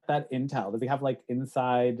get that intel? Does he have, like,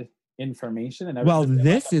 inside information? And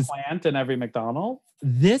this is plant in every McDonald's?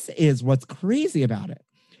 This is what's crazy about it.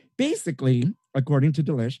 Basically, according to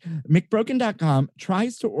Delish, McBroken.com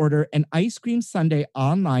tries to order an ice cream sundae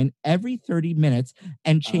online every 30 minutes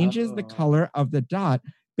and changes the color of the dot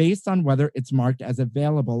based on whether it's marked as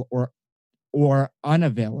available or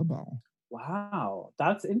unavailable. Wow,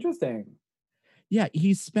 that's interesting. Yeah,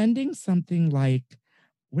 he's spending something like,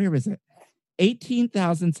 where is it?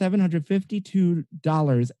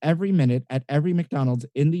 $18,752 every minute at every McDonald's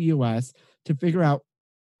in the U.S. to figure out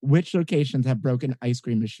which locations have broken ice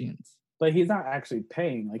cream machines. But he's not actually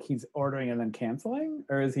paying, like he's ordering and then canceling?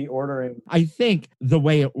 Or is he ordering? I think the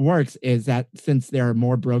way it works is that since there are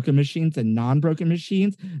more broken machines and non-broken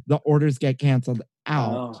machines, the orders get canceled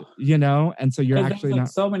out, you know? And so you're actually not...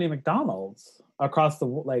 so many McDonald's across the,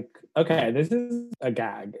 like, okay, this is a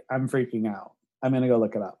gag. I'm freaking out. I'm gonna go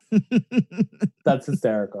look it up. That's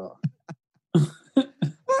hysterical.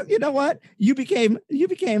 Well, you know what? You became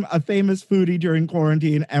a famous foodie during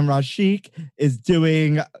quarantine, and Rashik is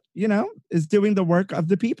doing the work of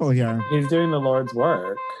the people here. He's doing the Lord's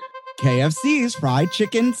work. KFC's fried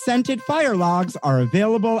chicken scented fire logs are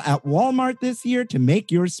available at Walmart this year to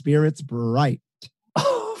make your spirits bright.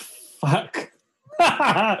 Oh, fuck.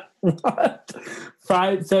 What?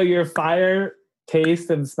 Fried, so your fire tastes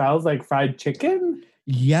and smells like fried chicken?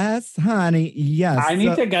 Yes, honey. Yes. I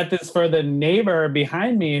need to get this for the neighbor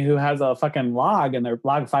behind me who has a fucking log and their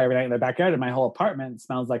log fire every night in their backyard, and my whole apartment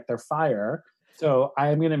smells like their fire. So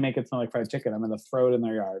I'm going to make it smell like fried chicken. I'm going to throw it in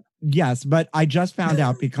their yard. Yes, but I just found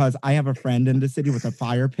out because I have a friend in the city with a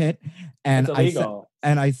fire pit, and It's illegal.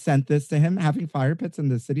 I sent this to him. Having fire pits in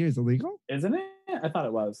the city is illegal, Isn't it? I thought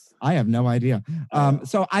it was. I have no idea.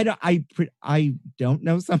 So I don't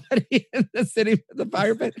know somebody in the city with a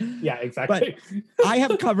fire pit. Yeah, exactly. But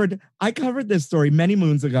I covered this story many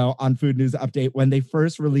moons ago on Food News Update when they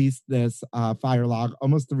first released this fire log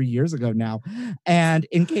almost 3 years ago now. And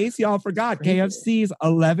in case y'all forgot, KFC's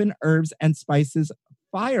 11 herbs and spices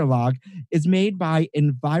fire log is made by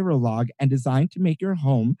Envirolog and designed to make your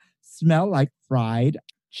home smell like fried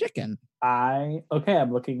chicken. I'm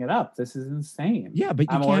looking it up. This is insane. Yeah, but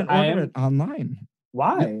you can't order it online.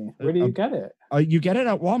 Why? Where do you get it? You get it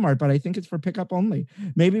at Walmart, but I think it's for pickup only.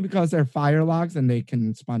 Maybe because they're fire logs and they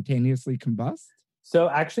can spontaneously combust. So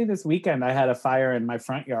actually this weekend I had a fire in my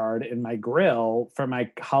front yard in my grill for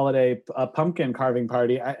my holiday pumpkin carving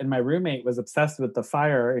party. And my roommate was obsessed with the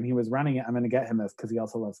fire and he was running it. I'm going to get him this because he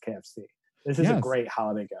also loves KFC. This is a great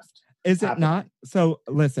holiday gift. Is it not? So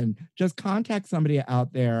listen, just contact somebody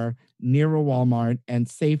out there near a Walmart and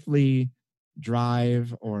safely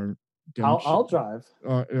drive or don't. I'll drive.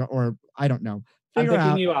 Or I don't know. I'm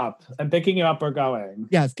picking you up. We're going.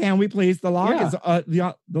 Yes, can we please? The log is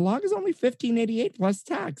the log is only $15.88 plus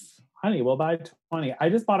tax. Honey, we'll buy 20. I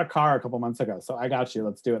just bought a car a couple months ago, so I got you.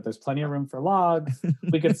 Let's do it. There's plenty of room for logs.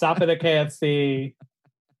 We could stop at a KFC.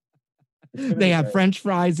 They have French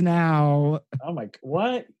fries now. Oh my!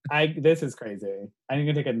 What? This is crazy. I'm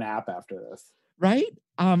gonna take a nap after this. Right?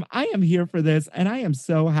 I am here for this, and I am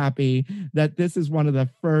so happy that this is one of the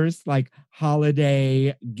first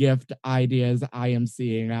holiday gift ideas I am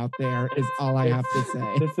seeing out there. Is all I have to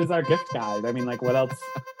say. This is our gift guide. I mean, what else?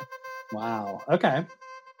 Wow. Okay.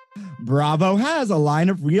 Bravo has a line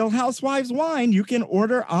of Real Housewives wine you can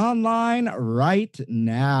order online right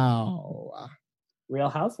now. Real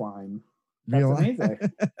House wine. That's amazing.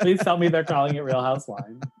 Please tell me they're calling it Real House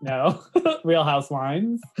wine. No. Real House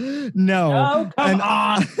wines? No. Come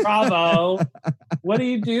on, Bravo. What are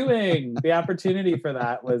you doing? The opportunity for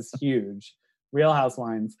that was huge. Real House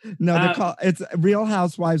wines. No, it's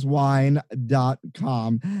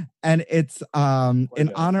realhousewiveswine.com. And it's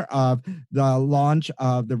in honor of the launch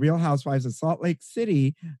of the Real Housewives of Salt Lake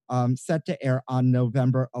City, set to air on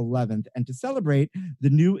November 11th. And to celebrate the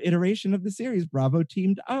new iteration of the series, Bravo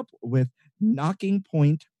teamed up with Knocking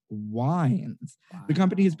Point Wines. Wow. The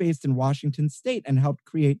company is based in Washington State and helped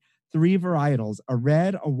create 3 varietals, a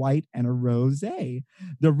red, a white, and a rosé.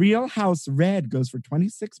 The Real House Red goes for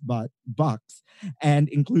 $26 and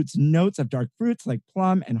includes notes of dark fruits like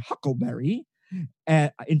plum and huckleberry,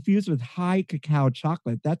 infused with high cacao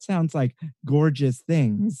chocolate. That sounds like gorgeous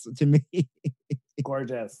things to me.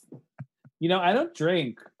 Gorgeous. I don't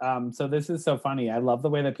drink, so this is so funny. I love the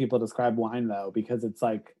way that people describe wine, though, because it's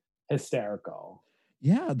hysterical.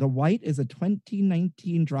 Yeah, the white is a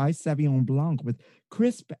 2019 dry Sauvignon Blanc with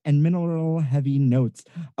crisp and mineral-heavy notes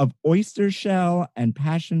of oyster shell and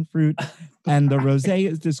passion fruit, and the rosé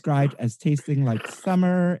is described as tasting like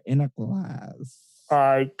summer in a glass.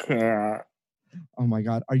 I can't. Oh my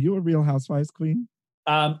God, are you a Real Housewives queen?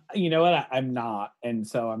 You know what? I'm not, and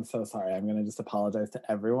so I'm so sorry. I'm gonna just apologize to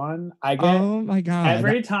everyone. Oh my God!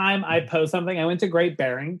 Every time I post something, I went to Great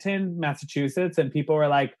Barrington, Massachusetts, and people were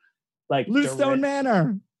like Bluestone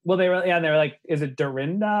Manor. Well, they were like, is it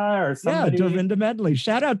Dorinda or somebody? Yeah, Dorinda Medley.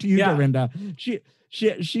 Shout out to you, Dorinda.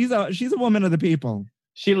 She's a woman of the people.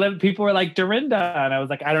 People were like Dorinda, and I was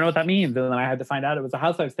like, I don't know what that means. And then I had to find out it was a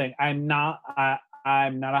Housewives thing. I'm not a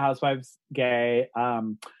Housewives gay. I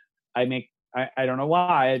don't know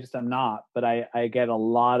why. I'm not. But I get a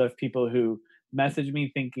lot of people who message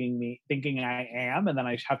me thinking I am, and then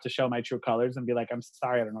I have to show my true colors and be like, I'm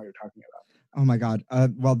sorry, I don't know what you're talking about. Oh my God.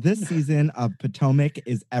 Well, this season of Potomac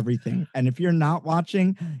is everything. And if you're not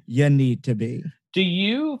watching, you need to be. Do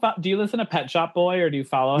you listen to Pet Shop Boy, or do you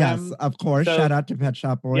follow him? Yes, of course. So, shout out to Pet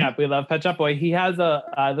Shop Boy. Yeah, we love Pet Shop Boy. He has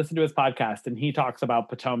I listen to his podcast, and he talks about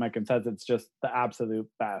Potomac and says it's just the absolute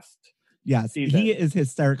best. Yes, season. he is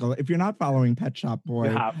hysterical. If you're not following Pet Shop You Boy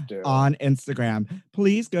have to. on Instagram,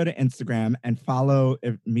 please go to Instagram and follow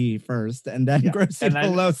me first, and then Grossy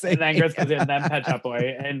Pelosi. And then Grossy, and then Pet Shop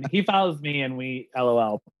Boy. And he follows me, and we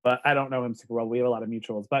LOL, but I don't know him super well. We have a lot of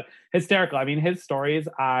mutuals, but hysterical. I mean, his stories,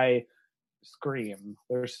 I scream.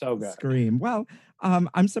 They're so good. Scream. Well,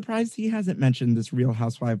 I'm surprised he hasn't mentioned this Real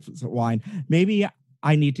Housewives wine. Maybe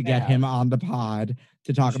I need to get him on the pod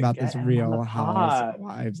to talk about this Real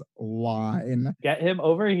Housewives wine. Get him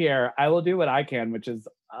over here. I will do what I can, which is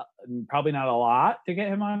probably not a lot to get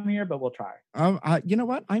him on here, but we'll try. You know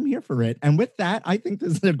what? I'm here for it. And with that, I think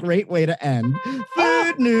this is a great way to end.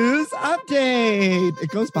 Food news update. It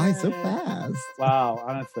goes by so fast. Wow,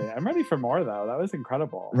 honestly. I'm ready for more, though. That was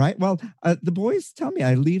incredible. Right? Well, the boys tell me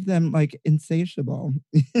I leave them like insatiable.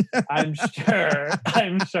 I'm sure.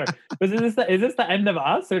 But is this the end of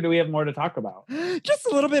us, or do we have more to talk about? Just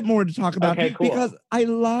a little bit more to talk about. Okay, cool. Because I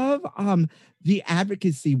love the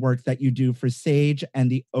advocacy work that you do for Sage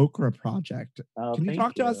and the Okra Project. Can you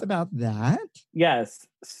talk to us about that? Yes.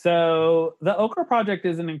 So the Okra Project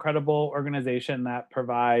is an incredible organization that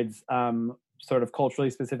provides sort of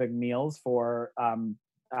culturally specific meals for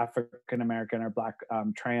African American or Black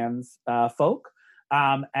trans folk.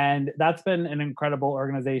 And that's been an incredible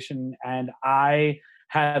organization. And I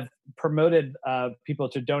have promoted people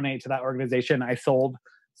to donate to that organization. I sold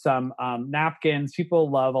some napkins. People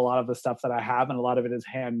love a lot of the stuff that I have, and a lot of it is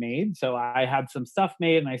handmade. So I had some stuff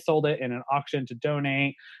made and I sold it in an auction to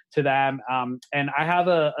donate to them. And I have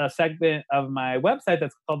a segment of my website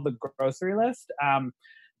that's called the Grocery List.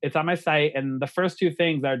 It's on my site, and the first two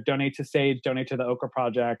things are donate to Sage, donate to the Okra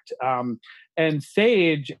Project. And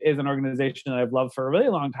Sage is an organization that I've loved for a really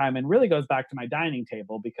long time, and really goes back to my dining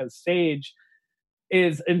table, because Sage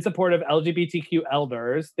is in support of LGBTQ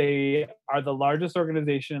elders. They are the largest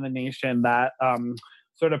organization in the nation that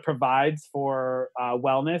sort of provides for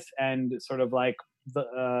wellness and sort of like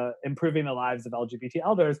improving the lives of LGBT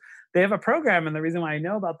elders. They have a program, and the reason why I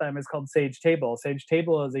know about them is called Sage Table. Sage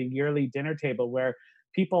Table is a yearly dinner table where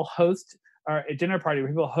people host, or a dinner party where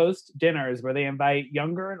people host dinners where they invite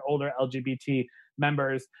younger and older LGBT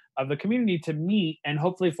members of the community to meet and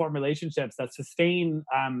hopefully form relationships that sustain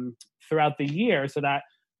throughout the year, so that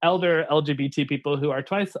elder LGBT people who are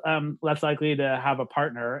twice less likely to have a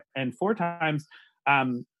partner and 4 times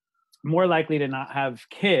more likely to not have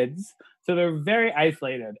kids. So they're very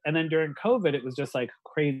isolated. And then during COVID, it was just like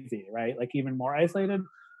crazy, right? Like even more isolated.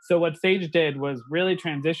 So what Sage did was really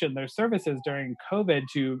transition their services during COVID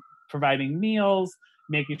to providing meals,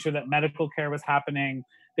 making sure that medical care was happening.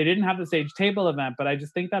 They didn't have the Sage Table event, but I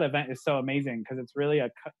just think that event is so amazing because it's really a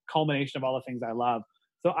culmination of all the things I love.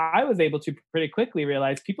 So I was able to pretty quickly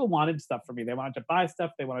realize people wanted stuff from me. They wanted to buy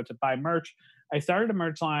stuff. They wanted to buy merch. I started a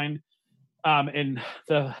merch line in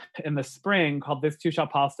the spring called This Too Shall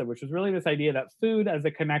Pasta, which was really this idea that food as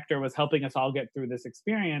a connector was helping us all get through this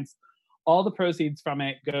experience. All the proceeds from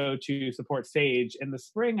it go to support Sage. In the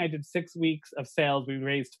spring, I did 6 weeks of sales. We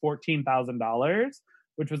raised $14,000,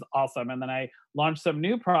 which was awesome. And then I launched some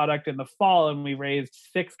new product in the fall, and we raised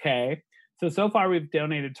 $6K. So far we've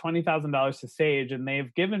donated $20,000 to Sage, and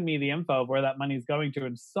they've given me the info of where that money is going to.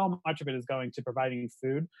 And so much of it is going to providing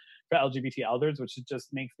food for LGBT elders, which just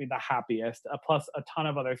makes me the happiest, plus a ton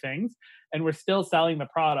of other things. And we're still selling the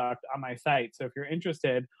product on my site. So if you're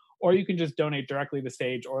interested, or you can just donate directly to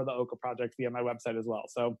Sage or the Okra Project via my website as well.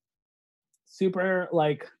 So super,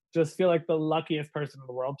 just feel like the luckiest person in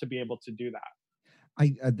the world to be able to do that.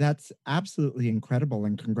 That's absolutely incredible,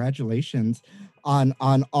 and congratulations on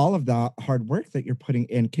all of the hard work that you're putting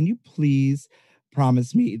in. Can you please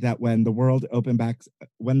promise me that when the world opens back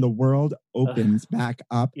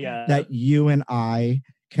up, that you and I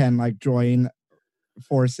can join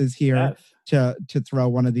forces here to throw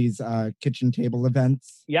one of these kitchen table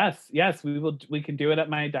events? Yes, we can do it at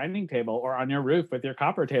my dining table or on your roof with your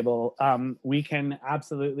copper table. We can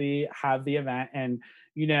absolutely have the event, and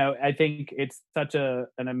I think it's such an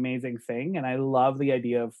amazing thing, and I love the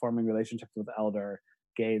idea of forming relationships with elder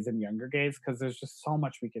gays and younger gays, because there's just so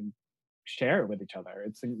much we can share with each other.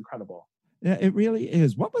 It's incredible. Yeah, it really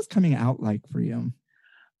is. What was coming out like for you?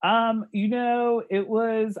 I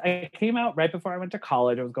came out right before I went to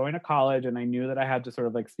college. I was going to college, and I knew that I had to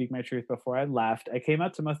sort of speak my truth before I left. I came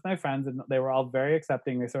out to most of my friends, and they were all very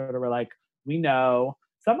accepting. They sort of were like, we know.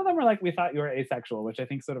 Some of them were like, we thought you were asexual, which I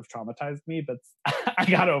think sort of traumatized me, but I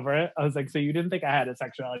got over it. I was like, so you didn't think I had a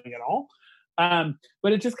sexuality at all?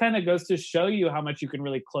 But it just kind of goes to show you how much you can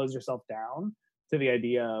really close yourself down to the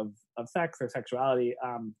idea of sex or sexuality.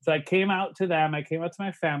 So I came out to them. I came out to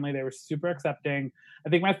my family. They were super accepting. I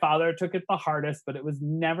think my father took it the hardest, but it was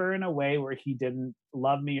never in a way where he didn't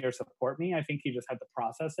love me or support me. I think he just had to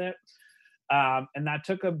process it. And that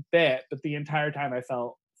took a bit, but the entire time I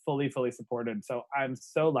felt fully supported. So I'm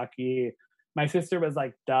so lucky. My sister was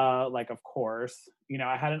like, duh, like, of course. You know,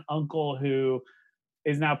 I had an uncle who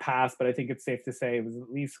is now passed, but I think it's safe to say was at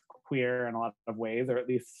least queer in a lot of ways, or at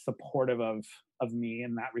least supportive of me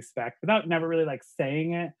in that respect, without never really like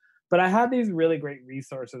saying it. But I had these really great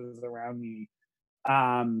resources around me.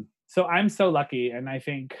 So I'm so lucky. And I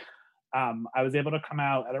think I was able to come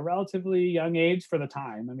out at a relatively young age for the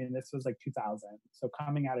time. I mean, this was like 2000. So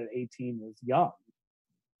coming out at 18 was young.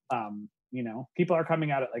 You know, people are coming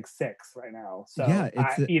out at like 6 right now. So yeah,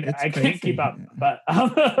 I can't keep up, but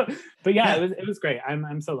yeah, it was great.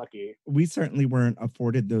 I'm so lucky. We certainly weren't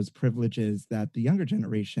afforded those privileges that the younger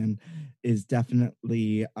generation is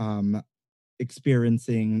definitely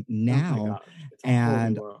experiencing now. Oh my gosh, it's a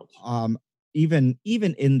And whole new world.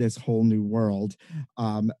 even in this whole new world,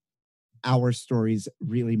 our stories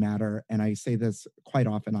really matter. And I say this quite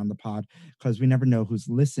often on the pod because we never know who's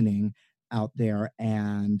listening out there,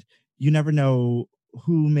 and you never know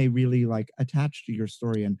who may really like attach to your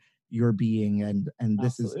story and your being. And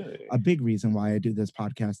this Absolutely. is a big reason why I do this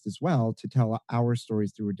podcast as well, to tell our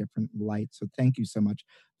stories through a different light. So thank you so much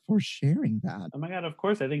for sharing that. Oh my God, of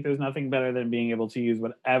course. I think there's nothing better than being able to use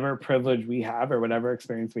whatever privilege we have or whatever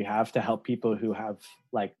experience we have to help people who have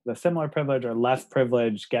like the similar privilege or less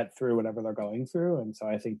privilege get through whatever they're going through. And so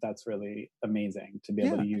I think that's really amazing to be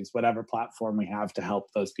able to use whatever platform we have to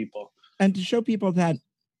help those people. And to show people that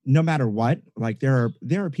no matter what, like there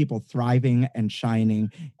are people thriving and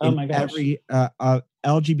shining in every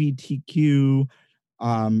LGBTQ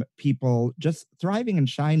people, just thriving and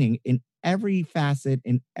shining in every facet,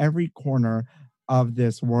 in every corner of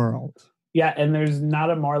this world. Yeah, and there's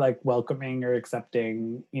not a more like welcoming or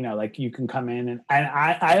accepting, you know, like you can come in and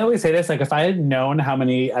I always say this, like if I had known how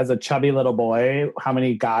many, as a chubby little boy, how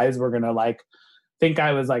many guys were gonna like think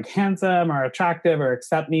I was like handsome or attractive or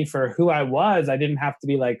accept me for who I was, I didn't have to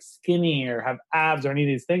be like skinny or have abs or any of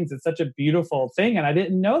these things. It's such a beautiful thing. And I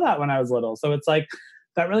didn't know that when I was little. So it's like,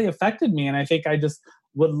 that really affected me. And I think I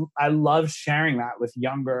love sharing that with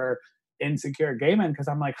younger, insecure gay men, because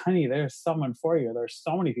I'm like, honey, there's someone for you. There's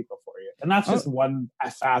so many people for you. And that's just one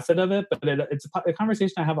facet of it. But it's a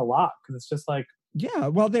conversation I have a lot, because it's just like, yeah,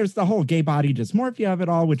 well, there's the whole gay body dysmorphia of it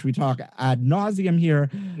all, which we talk ad nauseum here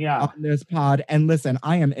on this pod. And listen,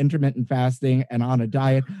 I am intermittent fasting and on a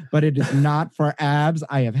diet, but it is not for abs.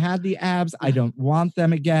 I have had the abs. I don't want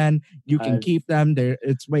them again. You can keep them.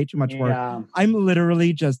 It's way too much work. I'm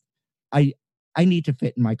literally just, I need to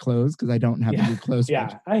fit in my clothes because I don't have any clothes.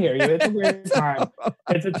 Yeah, I hear you. It's a weird time.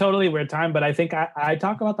 It's a totally weird time, but I think I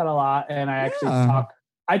talk about that a lot. And I actually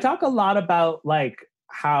talk a lot about like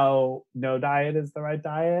how no diet is the right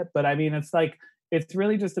diet. But I mean, it's like, it's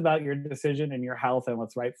really just about your decision and your health and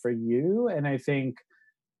what's right for you. And I think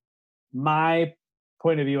my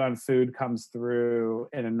point of view on food comes through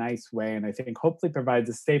in a nice way. And I think hopefully provides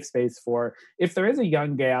a safe space for, if there is a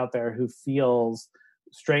young gay out there who feels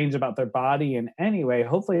strange about their body in any way,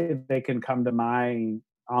 hopefully they can come to my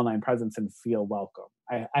online presence and feel welcome.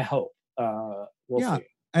 I hope. We'll see.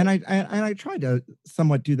 And I try to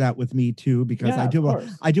somewhat do that with me too, because I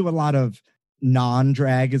do a lot of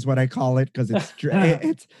non-drag is what I call it, because it's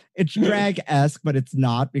drag-esque, but it's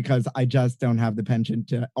not, because I just don't have the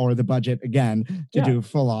penchant or the budget again to do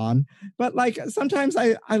full on. But like sometimes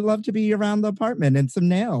I love to be around the apartment and some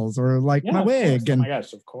nails or like my wig. And, oh my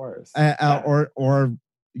gosh, of course. Or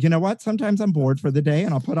you know what? Sometimes I'm bored for the day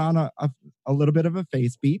and I'll put on a little bit of a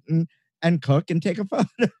face beat and cook and take a photo.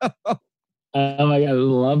 Oh my God, I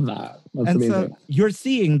love that. That's amazing. So you're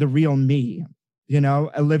seeing the real me, you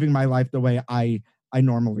know, living my life the way I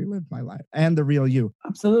normally live my life, and the real you.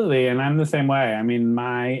 Absolutely. And I'm the same way. I mean,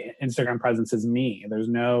 my Instagram presence is me. There's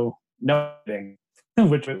no thing,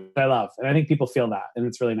 which I love. And I think people feel that, and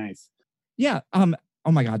it's really nice. Yeah. Oh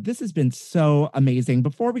my God, this has been so amazing.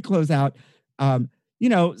 Before we close out, you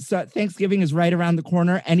know, so Thanksgiving is right around the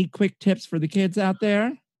corner. Any quick tips for the kids out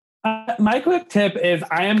there? My quick tip is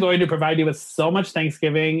I am going to provide you with so much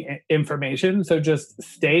Thanksgiving information. So just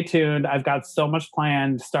stay tuned. I've got so much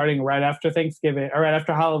planned starting right after Thanksgiving or right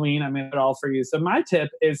after Halloween. I'm going to have it all for you. So my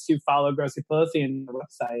tip is to follow Grossy Pelosi on the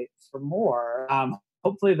website for more.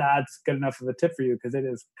 Hopefully that's good enough of a tip for you, because it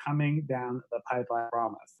is coming down the pipeline, I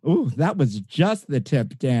promise. Ooh, that was just the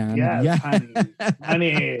tip, Dan. Yes,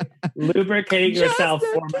 honey, lubricate yourself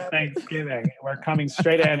for Thanksgiving. We're coming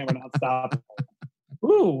straight in and we're not stopping.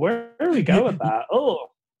 Ooh, where do we go with that? Oh,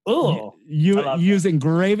 Ooh. You I love using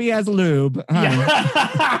gravy as lube. Huh?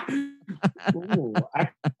 Yeah. Ooh,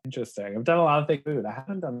 interesting. I've done a lot of things food. I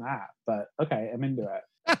haven't done that, but okay, I'm into it.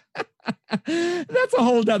 That's a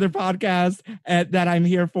whole nother podcast that I'm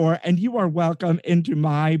here for. And you are welcome into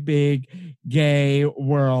my big gay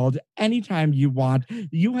world anytime you want.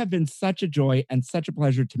 You have been such a joy and such a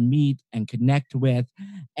pleasure to meet and connect with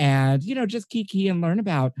and, just kiki and learn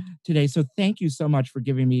about today. So thank you so much for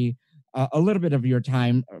giving me a little bit of your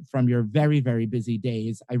time from your very, very busy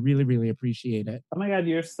days. I really, really appreciate it. Oh my God,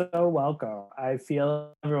 you're so welcome. I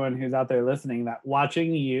feel everyone who's out there listening that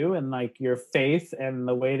watching you and like your face and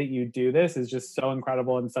the way that you do this is just so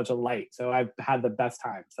incredible and such a light. So I've had the best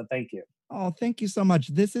time. So thank you. Oh, thank you so much.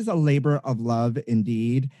 This is a labor of love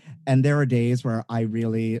indeed. And there are days where I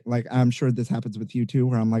really, I'm sure this happens with you too,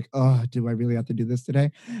 where I'm like, oh, do I really have to do this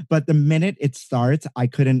today? But the minute it starts,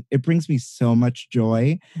 it brings me so much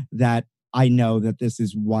joy that I know that this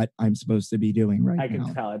is what I'm supposed to be doing right now. I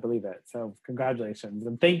can tell. I believe it. So congratulations.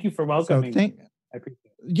 And thank you for welcoming me. I appreciate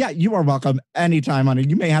it. Yeah, you are welcome anytime, honey.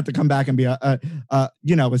 You may have to come back and be a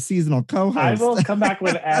seasonal co-host. I will come back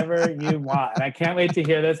whenever you want. And I can't wait to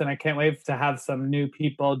hear this. And I can't wait to have some new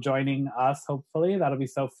people joining us. Hopefully that'll be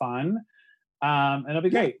so fun. And it'll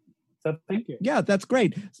be great. So thank you. Yeah, that's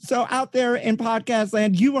great. So out there in podcast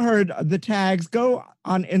land, you heard the tags. Go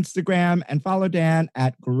on Instagram and follow Dan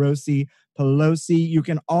at Grossy Pelosi. You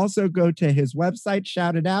can also go to his website.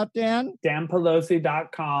 Shout it out, Dan.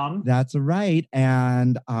 danpelosi.com. That's right.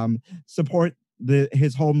 And support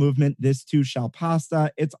his whole movement, This Too Shall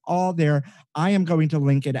Pasta. It's all there. I am going to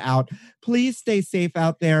link it out. Please stay safe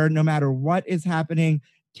out there, no matter what is happening.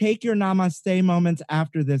 Take your namaste moments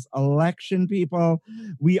after this election, people.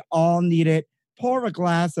 We all need it. Pour a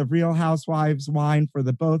glass of Real Housewives wine for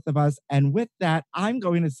the both of us. And with that, I'm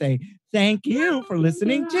going to say thank you for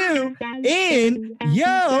listening to In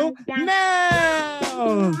Yo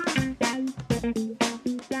Mouth.